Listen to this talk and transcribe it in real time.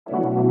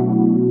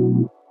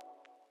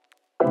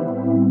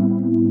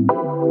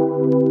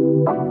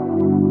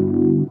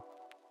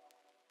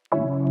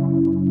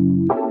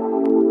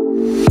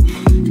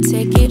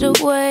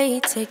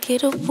Take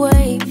it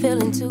away,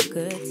 feeling too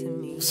good to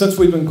me. Since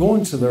we've been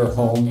going to their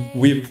home,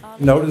 we've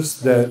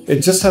noticed that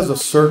it just has a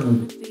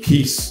certain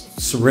peace,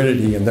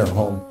 serenity in their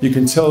home. You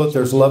can tell that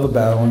there's love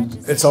abound.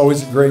 It's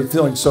always a great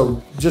feeling.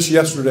 So just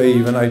yesterday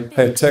even, I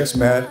had text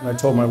Matt and I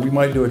told him we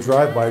might do a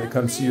drive-by to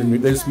come see you.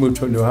 They just moved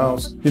to a new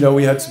house. You know,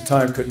 we had some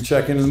time, couldn't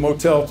check into the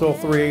motel till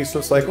 3, so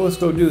it's like, well, let's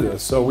go do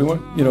this. So we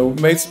went, you know,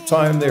 made some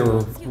time. They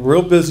were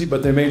real busy,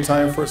 but they made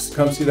time for us to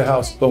come see the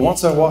house. But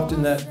once I walked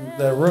in that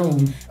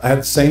room, I had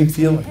the same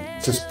feeling,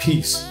 just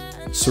peace,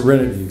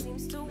 serenity.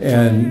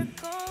 And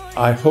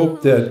I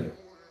hope that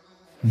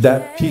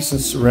that peace and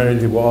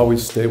serenity will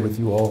always stay with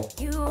you all.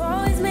 You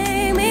always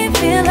make me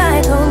feel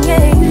like home,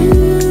 yeah,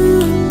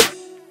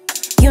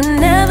 you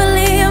never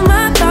leave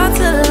my thoughts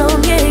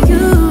alone, yeah,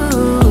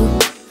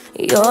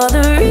 you're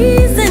the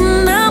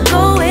reason I'm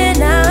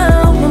going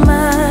out my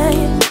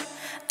mind.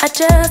 I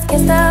just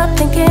can't stop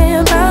thinking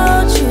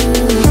about you.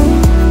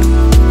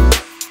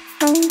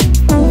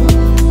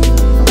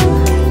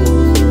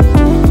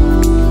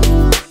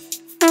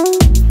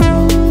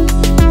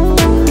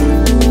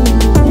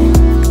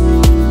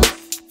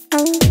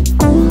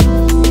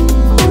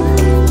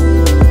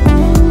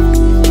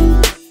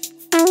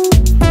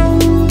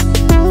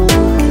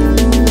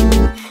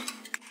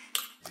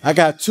 I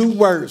got 2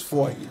 words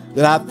for you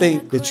that I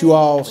think that you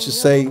all should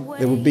say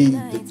that would be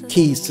the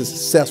keys to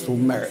successful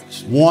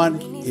marriage. One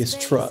is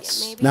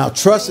trust. Now,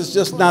 trust is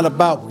just not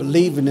about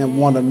believing in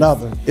one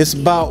another. It's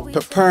about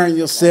preparing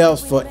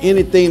yourselves for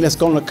anything that's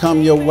going to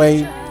come your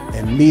way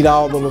and meet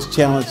all those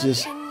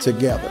challenges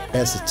together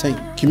as a team.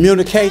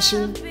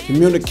 Communication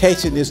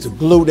is the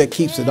glue that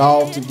keeps it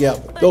all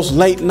together. Those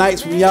late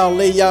nights when y'all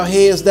lay y'all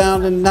heads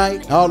down at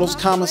night, all those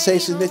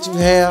conversations that you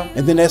have,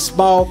 and then that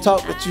small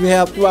talk that you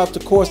have throughout the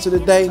course of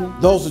the day,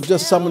 those are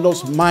just some of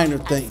those minor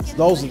things.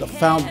 Those are the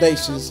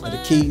foundations and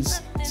the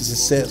keys to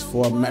success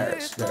for a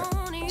marriage there.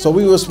 So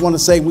we just want to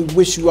say we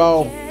wish you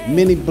all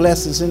many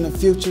blessings in the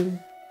future,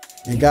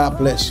 and God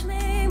bless you.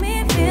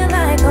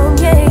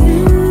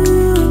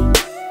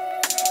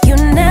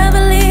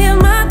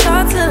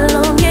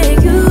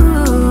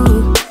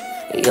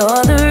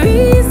 You're the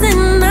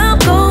reason I'm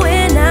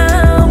going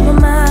out my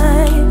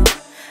mind.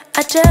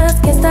 I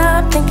just can't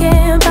stop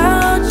thinking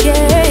about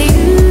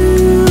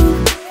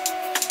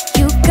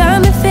you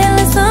got me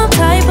feeling some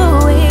type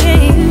of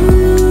way.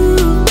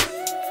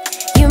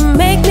 You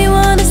make me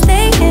wanna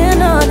stay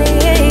in all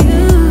day.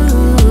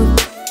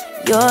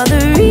 You're the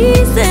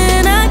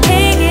reason I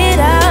can't get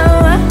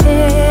out my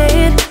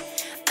head.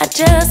 I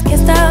just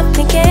can't stop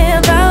thinking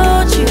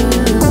about you.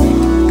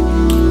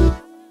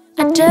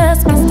 I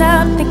just can't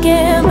stop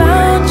thinking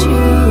about you.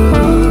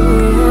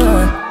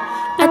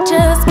 I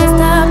just can't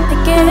stop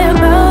thinking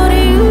about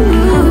you.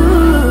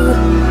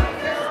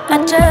 I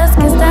just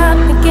can't stop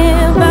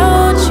thinking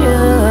about you.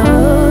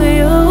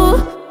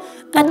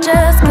 I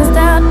just can't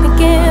stop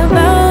thinking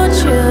about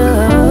you.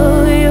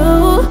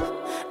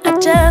 I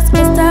just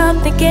can't stop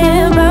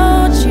thinking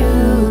about you.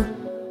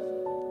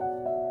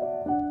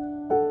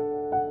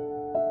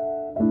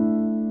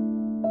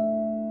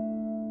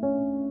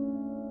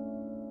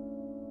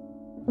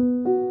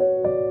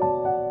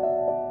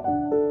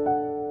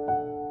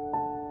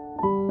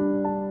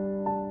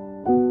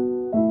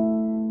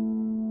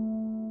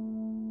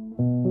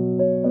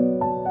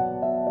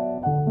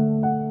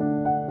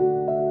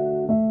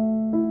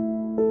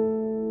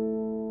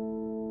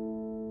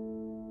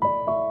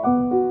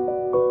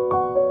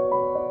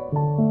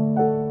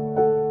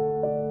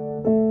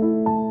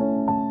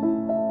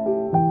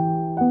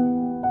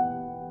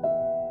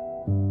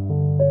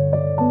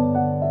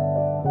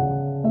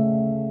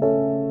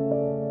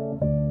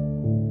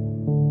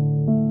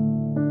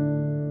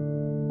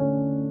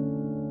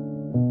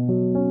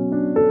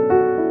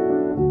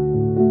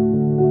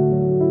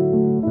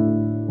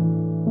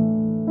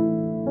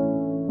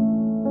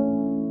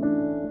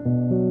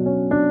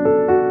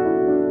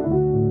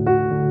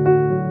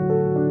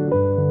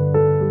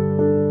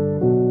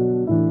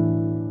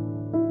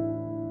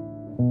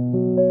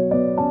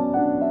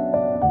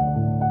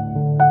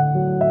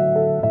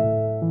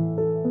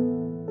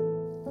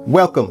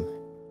 Welcome,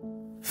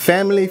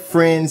 family,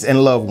 friends,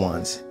 and loved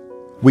ones.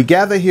 We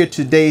gather here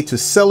today to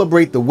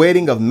celebrate the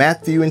wedding of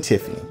Matthew and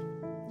Tiffany.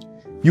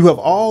 You have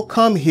all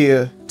come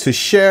here to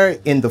share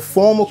in the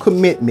formal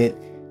commitment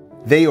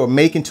they are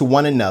making to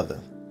one another,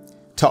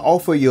 to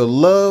offer your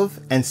love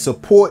and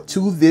support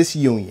to this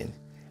union,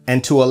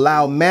 and to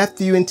allow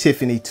Matthew and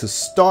Tiffany to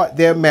start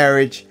their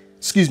married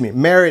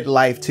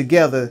life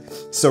together,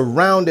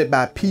 surrounded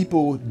by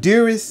people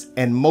dearest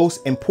and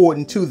most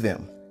important to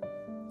them.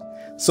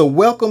 So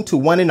welcome to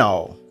one and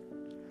all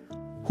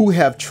who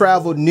have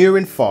traveled near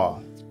and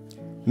far.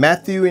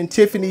 Matthew and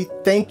Tiffany,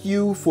 thank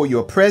you for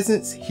your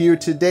presence here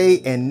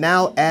today and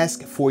now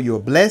ask for your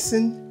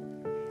blessing,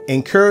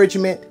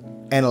 encouragement,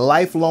 and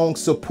lifelong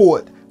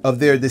support of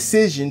their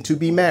decision to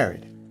be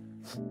married.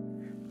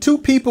 Two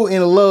people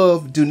in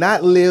love do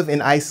not live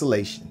in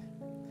isolation.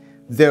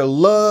 Their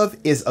love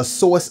is a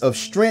source of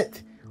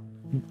strength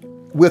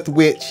with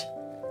which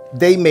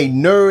they may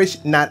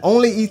nourish not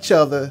only each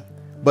other,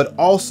 but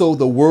also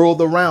the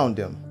world around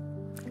them.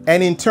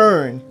 And in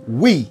turn,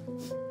 we,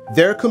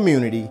 their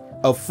community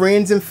of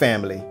friends and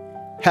family,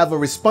 have a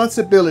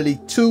responsibility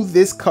to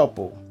this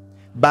couple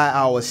by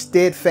our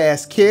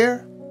steadfast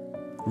care,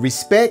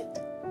 respect,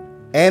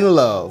 and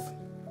love.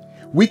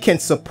 We can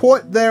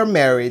support their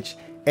marriage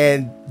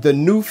and the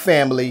new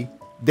family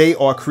they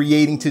are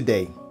creating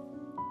today.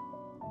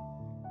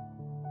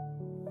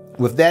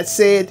 With that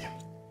said,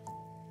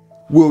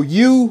 will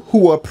you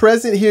who are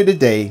present here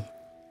today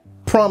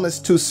promise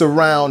to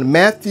surround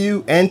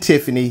Matthew and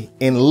Tiffany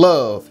in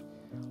love,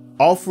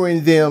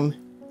 offering them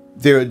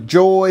their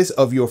joys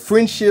of your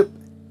friendship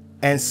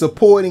and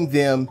supporting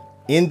them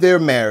in their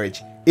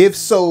marriage? If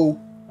so,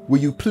 will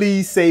you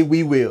please say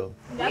we will?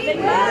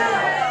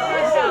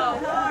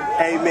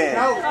 Amen.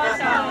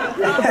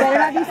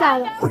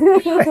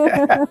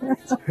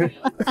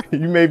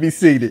 You may be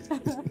seated.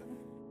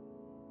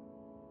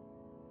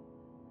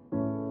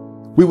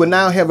 We will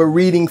now have a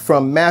reading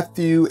from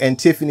Matthew and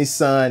Tiffany's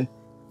son,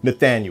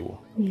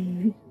 Nathaniel.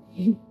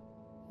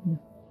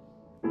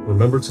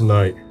 Remember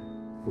tonight,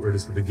 for it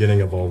is the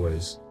beginning of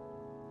always.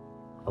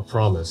 A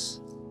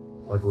promise,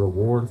 like a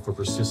reward for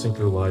persisting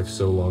through life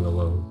so long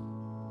alone.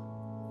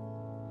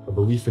 A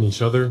belief in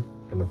each other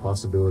and the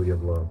possibility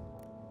of love.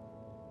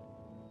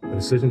 A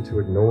decision to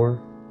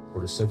ignore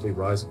or to simply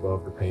rise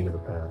above the pain of the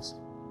past.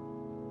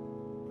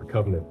 A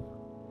covenant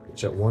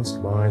which at once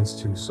binds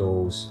two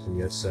souls and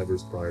yet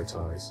severs prior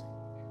ties.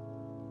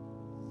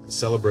 A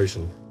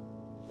celebration,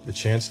 the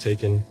chance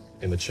taken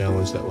and the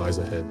challenge that lies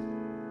ahead.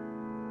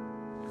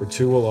 For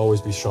two will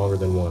always be stronger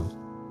than one,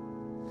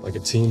 like a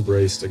team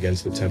braced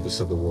against the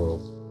tempests of the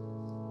world.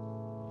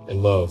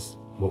 And love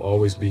will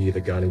always be the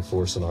guiding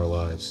force in our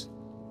lives.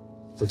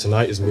 For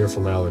tonight is mere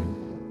formality,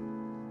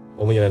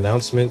 only an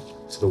announcement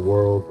to the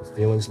world of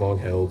feelings long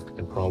held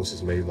and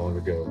promises made long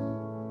ago,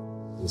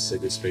 in the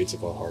sacred space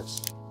of our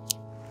hearts.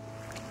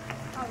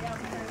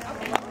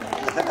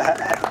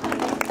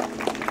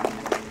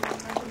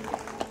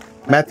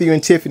 Matthew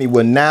and Tiffany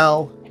will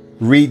now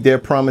read their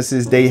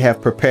promises they have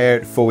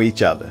prepared for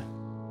each other.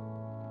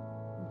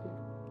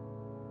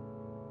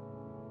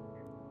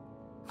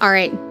 All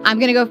right, I'm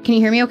gonna go. Can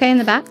you hear me okay in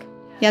the back?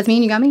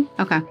 Yasmin, you got me?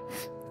 Okay,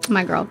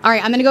 my girl. All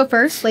right, I'm gonna go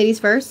first, ladies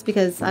first,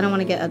 because I don't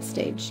want to get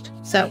upstaged.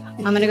 So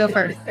I'm gonna go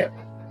first.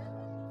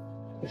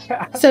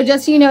 So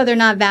just so you know, they're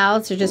not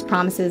vows, they're just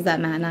promises that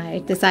Matt and I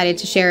decided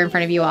to share in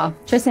front of you all.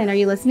 Tristan, are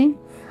you listening?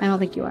 I don't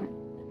think you are.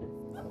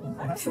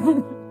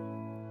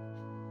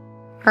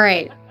 All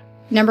right,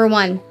 number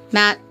one,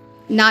 Matt,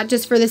 not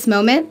just for this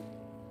moment,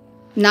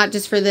 not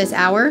just for this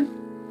hour,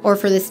 or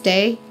for this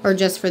day, or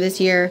just for this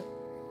year,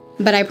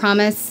 but I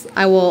promise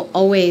I will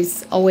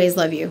always, always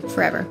love you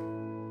forever.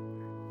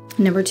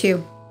 Number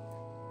two,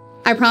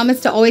 I promise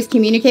to always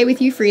communicate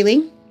with you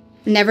freely,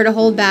 never to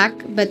hold back,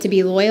 but to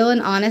be loyal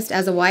and honest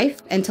as a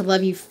wife, and to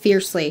love you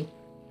fiercely,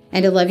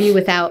 and to love you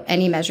without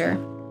any measure.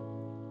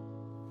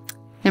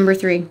 Number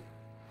three,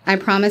 I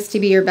promise to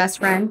be your best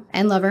friend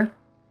and lover.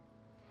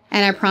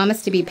 And I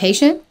promise to be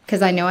patient,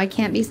 because I know I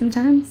can't be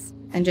sometimes,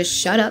 and just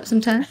shut up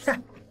sometimes.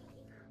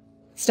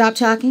 Stop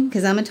talking,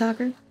 because I'm a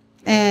talker.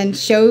 And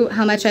show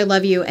how much I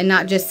love you, and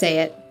not just say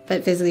it,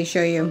 but physically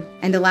show you.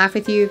 And to laugh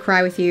with you,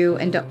 cry with you,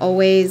 and to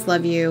always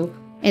love you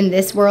in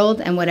this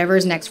world and whatever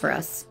is next for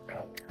us.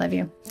 Love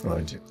you. I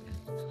do.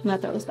 I'm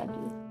not throw this back to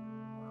you.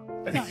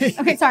 No.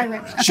 Okay, sorry,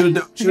 Rick. Should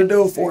have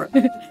done for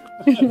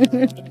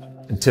it.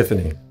 And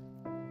Tiffany,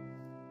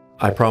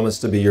 I promise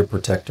to be your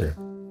protector.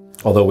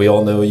 Although we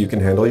all know you can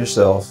handle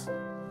yourself.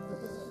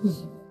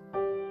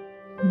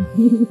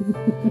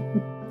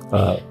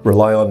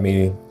 Rely on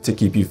me to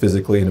keep you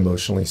physically and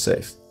emotionally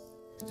safe.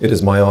 It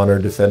is my honor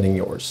defending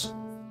yours.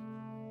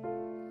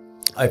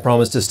 I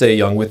promise to stay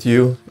young with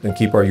you and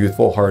keep our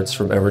youthful hearts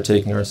from ever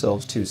taking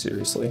ourselves too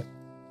seriously.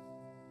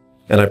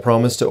 And I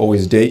promise to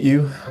always date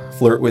you,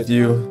 flirt with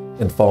you,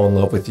 and fall in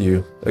love with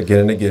you again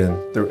and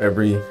again through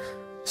every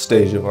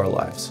stage of our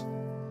lives.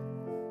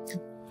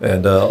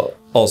 And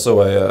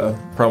also, I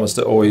promise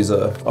to always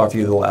offer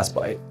you the last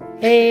bite.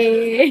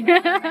 Hey.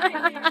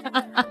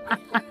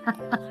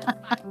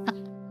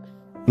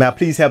 Now,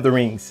 please have the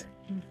rings.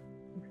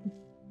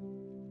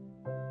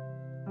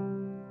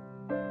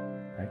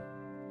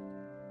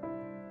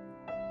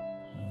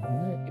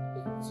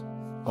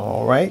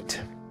 All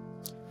right.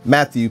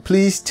 Matthew,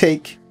 please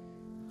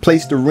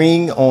place the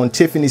ring on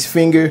Tiffany's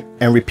finger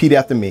and repeat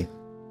after me.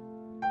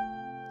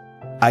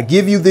 I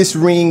give you this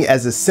ring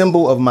as a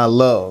symbol of my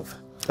love.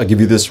 I give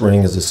you this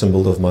ring as a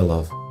symbol of my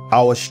love.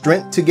 Our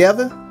strength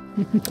together.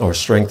 Our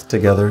strength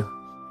together.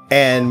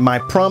 And my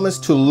promise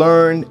to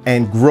learn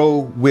and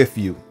grow with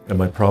you. And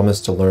my promise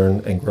to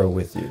learn and grow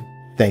with you.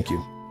 Thank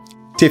you.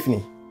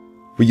 Tiffany,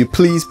 will you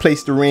please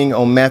place the ring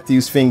on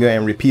Matthew's finger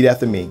and repeat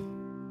after me?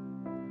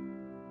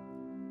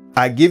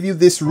 I give you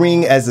this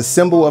ring as a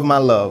symbol of my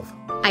love.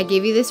 I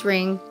give you this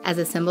ring as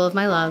a symbol of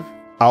my love.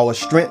 our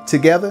strength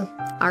together,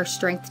 our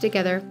strength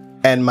together,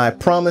 and my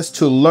promise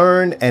to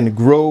learn and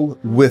grow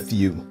with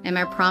you. and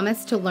my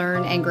promise to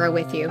learn and grow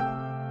with you.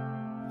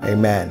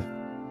 Amen.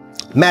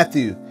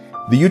 Matthew,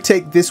 do you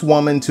take this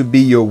woman to be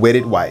your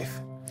wedded wife?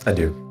 I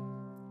do.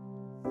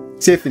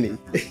 Tiffany,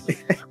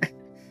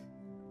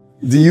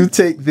 do you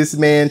take this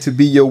man to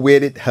be your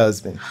wedded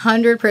husband?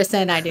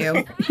 100% I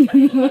do.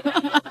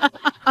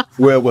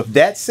 Well, with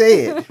that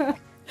said,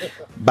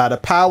 by the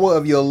power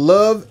of your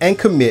love and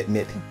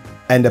commitment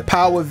and the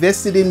power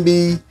vested in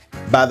me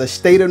by the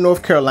state of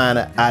North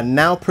Carolina, I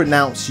now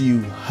pronounce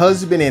you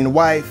husband and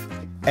wife.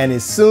 And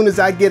as soon as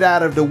I get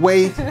out of the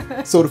way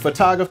so the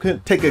photographer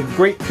can take a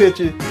great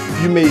picture,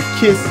 you may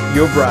kiss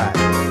your bride.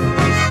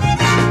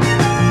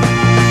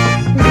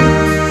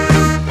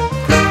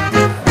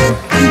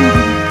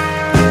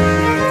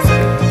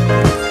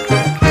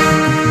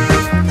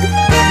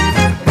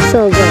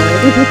 So good.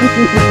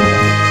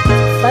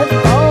 Let's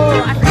go.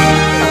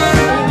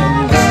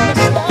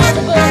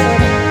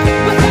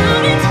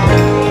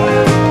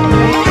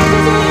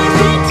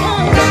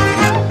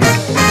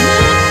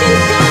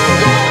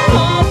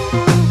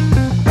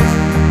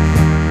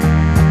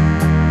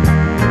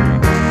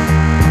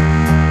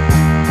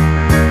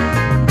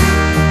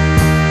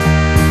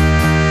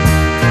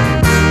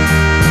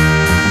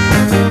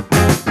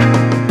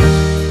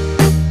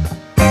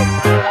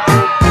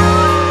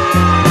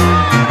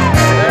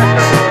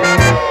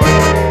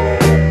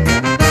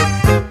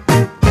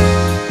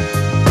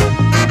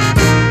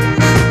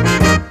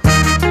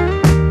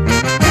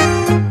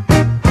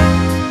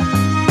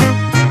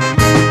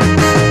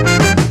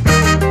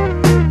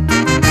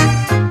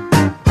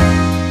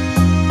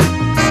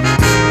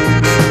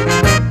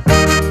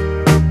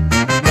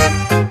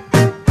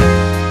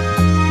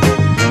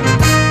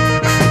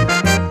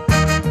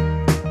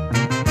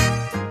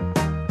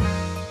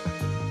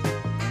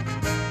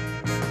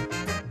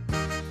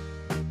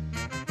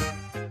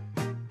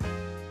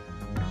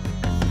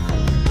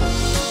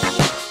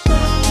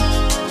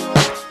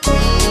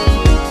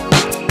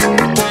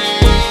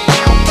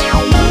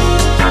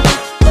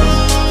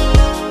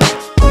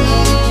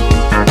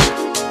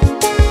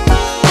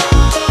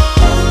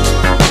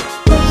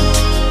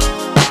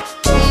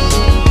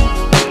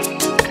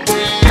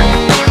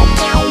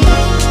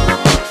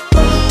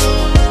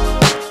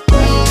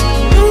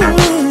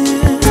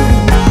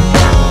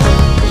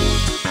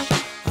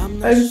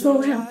 I'm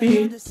so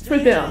happy for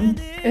them,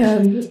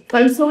 and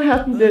I'm so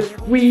happy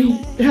that we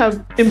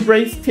have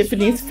embraced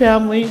Tiffany's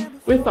family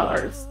with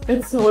ours.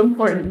 It's so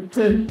important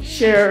to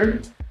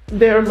share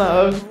their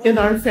love in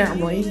our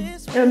family,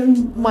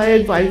 and my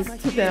advice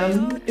to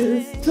them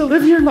is to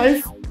live your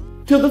life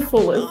to the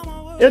fullest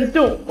and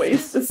don't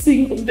waste a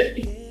single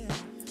day.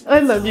 I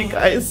love you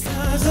guys.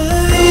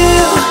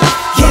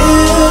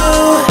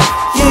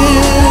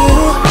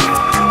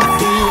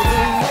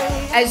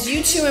 As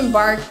you two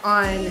embark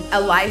on a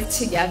life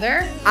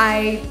together,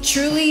 I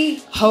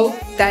truly hope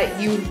that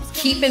you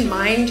keep in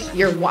mind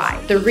your why,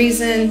 the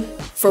reason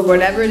for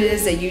whatever it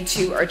is that you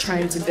two are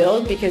trying to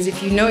build, because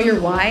if you know your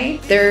why,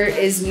 there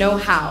is no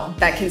how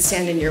that can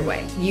stand in your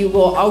way. You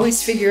will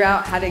always figure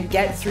out how to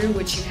get through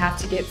what you have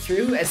to get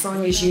through as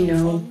long as you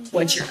know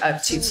what you're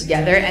up to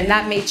together, and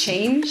that may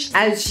change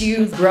as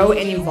you grow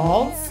and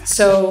evolve.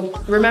 So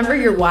remember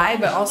your why,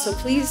 but also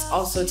please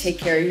also take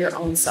care of your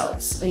own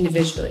selves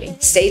individually.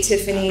 Stay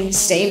Tiffany,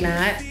 stay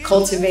Matt,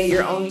 cultivate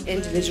your own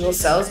individual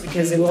selves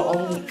because it will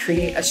only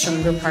create a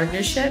stronger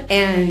partnership.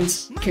 And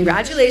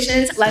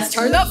congratulations, let's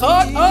turn the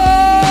fuck up!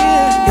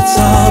 It's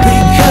all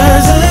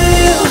because of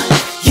you.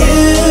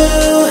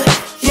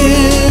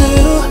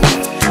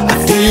 I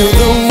feel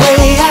the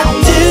way I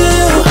do.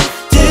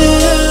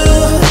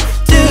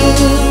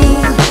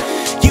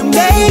 You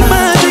make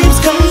my dreams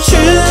come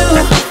true,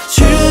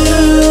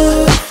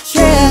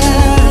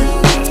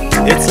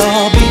 yeah. It's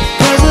all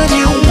because of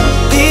you,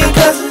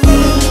 because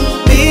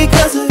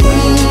of you.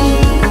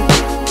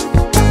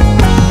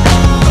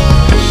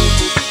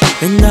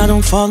 And I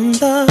don't fall in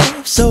love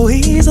so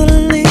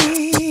easily,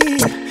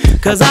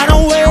 'cause I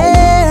don't wear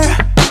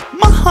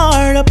my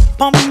heart up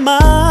on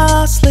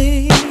my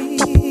sleeve.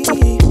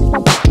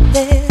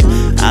 Yeah.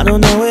 I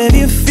don't know if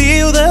you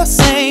feel the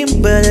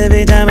same, but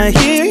every time I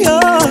hear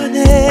your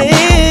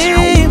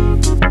name,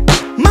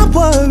 my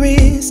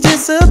worries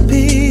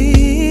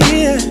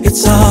disappear.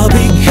 It's all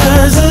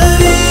because of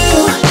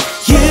you,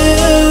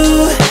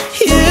 yeah.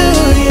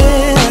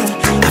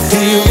 I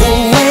feel the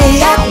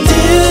way I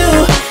do.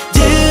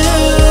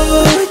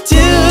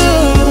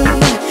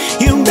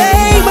 You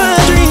make my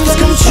dreams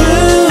come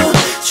true,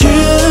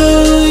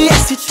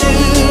 yes you do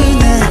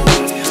now.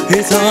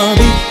 It's all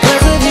because